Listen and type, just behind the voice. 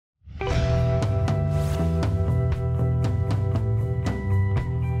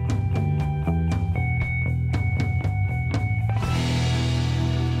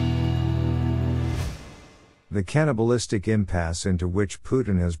The cannibalistic impasse into which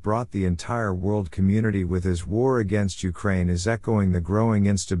Putin has brought the entire world community with his war against Ukraine is echoing the growing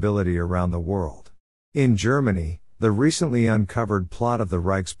instability around the world. In Germany, the recently uncovered plot of the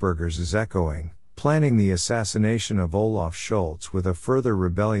Reichsbürgers is echoing, planning the assassination of Olaf Scholz with a further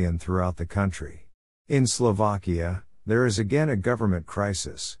rebellion throughout the country. In Slovakia, there is again a government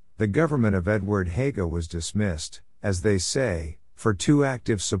crisis. The government of Edward Haga was dismissed, as they say, for too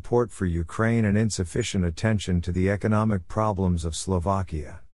active support for Ukraine and insufficient attention to the economic problems of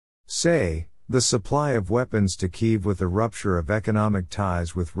Slovakia. Say, the supply of weapons to Kyiv with the rupture of economic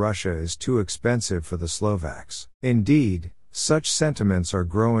ties with Russia is too expensive for the Slovaks. Indeed, such sentiments are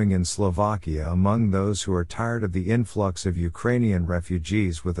growing in Slovakia among those who are tired of the influx of Ukrainian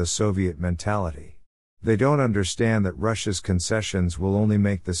refugees with a Soviet mentality. They don't understand that Russia's concessions will only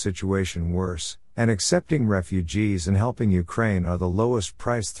make the situation worse, and accepting refugees and helping Ukraine are the lowest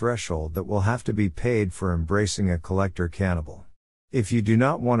price threshold that will have to be paid for embracing a collector cannibal. If you do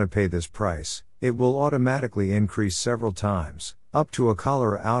not want to pay this price, it will automatically increase several times, up to a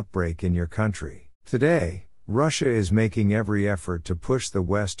cholera outbreak in your country. Today, Russia is making every effort to push the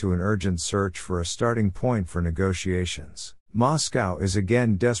West to an urgent search for a starting point for negotiations. Moscow is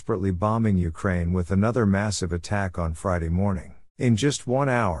again desperately bombing Ukraine with another massive attack on Friday morning. In just 1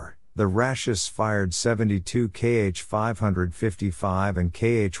 hour, the Rashists fired 72 Kh-555 and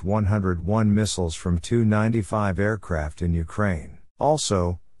Kh-101 missiles from Tu-95 aircraft in Ukraine.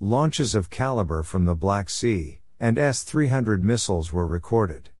 Also, launches of Caliber from the Black Sea, and S-300 missiles were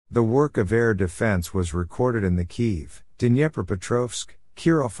recorded. The work of air defense was recorded in the Kyiv, Dnipropetrovsk,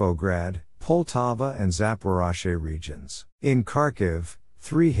 Kirovograd, Poltava and Zaporozhye regions. In Kharkiv,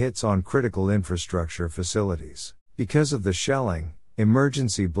 3 hits on critical infrastructure facilities. Because of the shelling,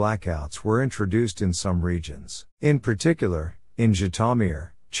 emergency blackouts were introduced in some regions. In particular, in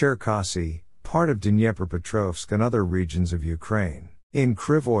Zhytomyr, Cherkasy, part of Dnipropetrovsk and other regions of Ukraine. In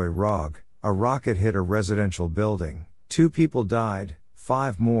Kryvyi Rog, a rocket hit a residential building, 2 people died,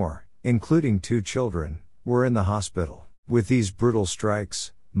 5 more, including 2 children, were in the hospital. With these brutal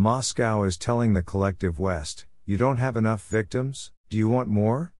strikes, Moscow is telling the collective West, you don't have enough victims? Do you want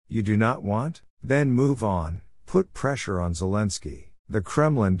more? You do not want? Then move on, put pressure on Zelensky. The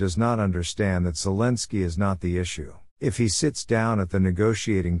Kremlin does not understand that Zelensky is not the issue. If he sits down at the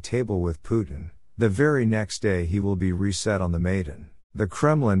negotiating table with Putin, the very next day he will be reset on the Maidan. The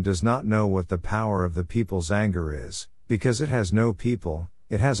Kremlin does not know what the power of the people's anger is, because it has no people,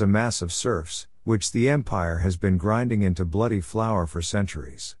 it has a mass of serfs, which the empire has been grinding into bloody flour for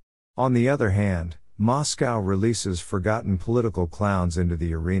centuries. On the other hand, Moscow releases forgotten political clowns into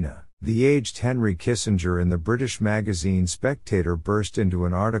the arena. The aged Henry Kissinger in the British magazine Spectator burst into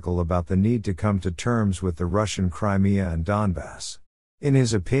an article about the need to come to terms with the Russian Crimea and Donbass. In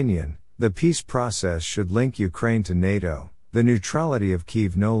his opinion, the peace process should link Ukraine to NATO. The neutrality of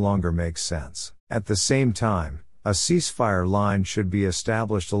Kyiv no longer makes sense. At the same time, a ceasefire line should be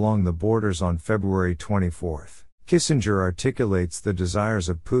established along the borders on February 24. Kissinger articulates the desires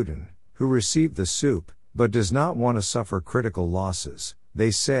of Putin, who received the soup, but does not want to suffer critical losses. They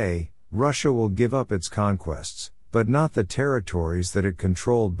say, Russia will give up its conquests, but not the territories that it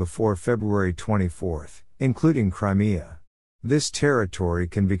controlled before February 24, including Crimea. This territory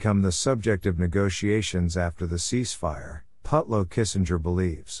can become the subject of negotiations after the ceasefire, Putlo Kissinger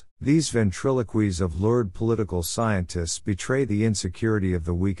believes. These ventriloquies of lurid political scientists betray the insecurity of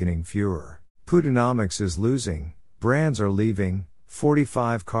the weakening Führer. Putinomics is losing, brands are leaving,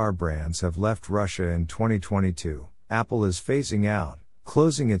 45 car brands have left Russia in 2022, Apple is phasing out,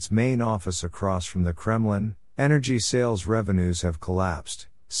 closing its main office across from the Kremlin, energy sales revenues have collapsed,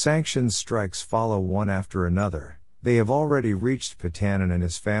 sanctions strikes follow one after another, they have already reached Potanin and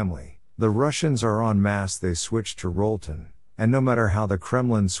his family, the Russians are en masse, they switched to Rolton. And no matter how the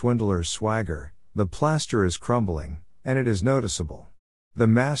Kremlin swindlers swagger, the plaster is crumbling, and it is noticeable. The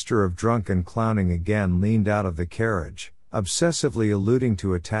master of drunken clowning again leaned out of the carriage, obsessively alluding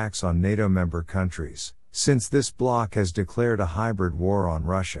to attacks on NATO member countries, since this bloc has declared a hybrid war on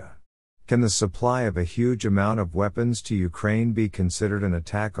Russia. Can the supply of a huge amount of weapons to Ukraine be considered an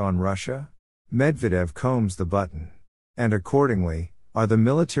attack on Russia? Medvedev combs the button. And accordingly, are the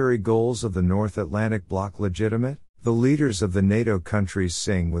military goals of the North Atlantic Bloc legitimate? The leaders of the NATO countries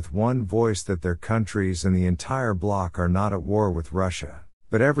sing with one voice that their countries and the entire bloc are not at war with Russia.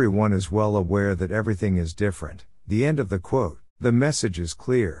 But everyone is well aware that everything is different. The end of the quote. The message is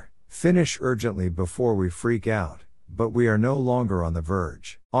clear. Finish urgently before we freak out, but we are no longer on the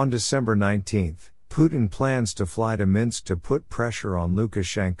verge. On December 19, Putin plans to fly to Minsk to put pressure on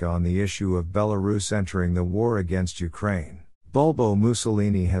Lukashenko on the issue of Belarus entering the war against Ukraine. Bulbo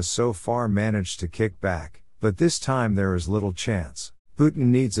Mussolini has so far managed to kick back, but this time there is little chance. Putin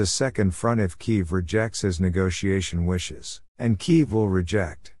needs a second front if Kyiv rejects his negotiation wishes. And Kyiv will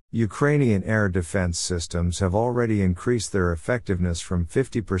reject. Ukrainian air defense systems have already increased their effectiveness from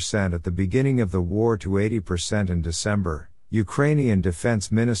 50% at the beginning of the war to 80% in December, Ukrainian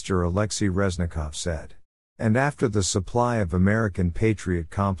Defense Minister Alexei Reznikov said. And after the supply of American Patriot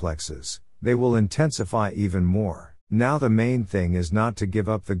complexes, they will intensify even more. Now the main thing is not to give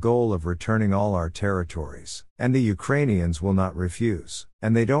up the goal of returning all our territories. And the Ukrainians will not refuse.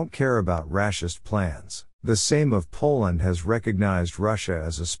 And they don't care about racist plans. The Sejm of Poland has recognized Russia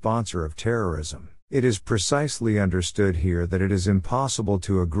as a sponsor of terrorism. It is precisely understood here that it is impossible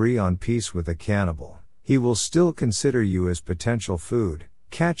to agree on peace with a cannibal. He will still consider you as potential food,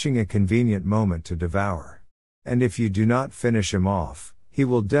 catching a convenient moment to devour. And if you do not finish him off, he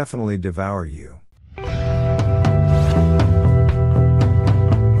will definitely devour you.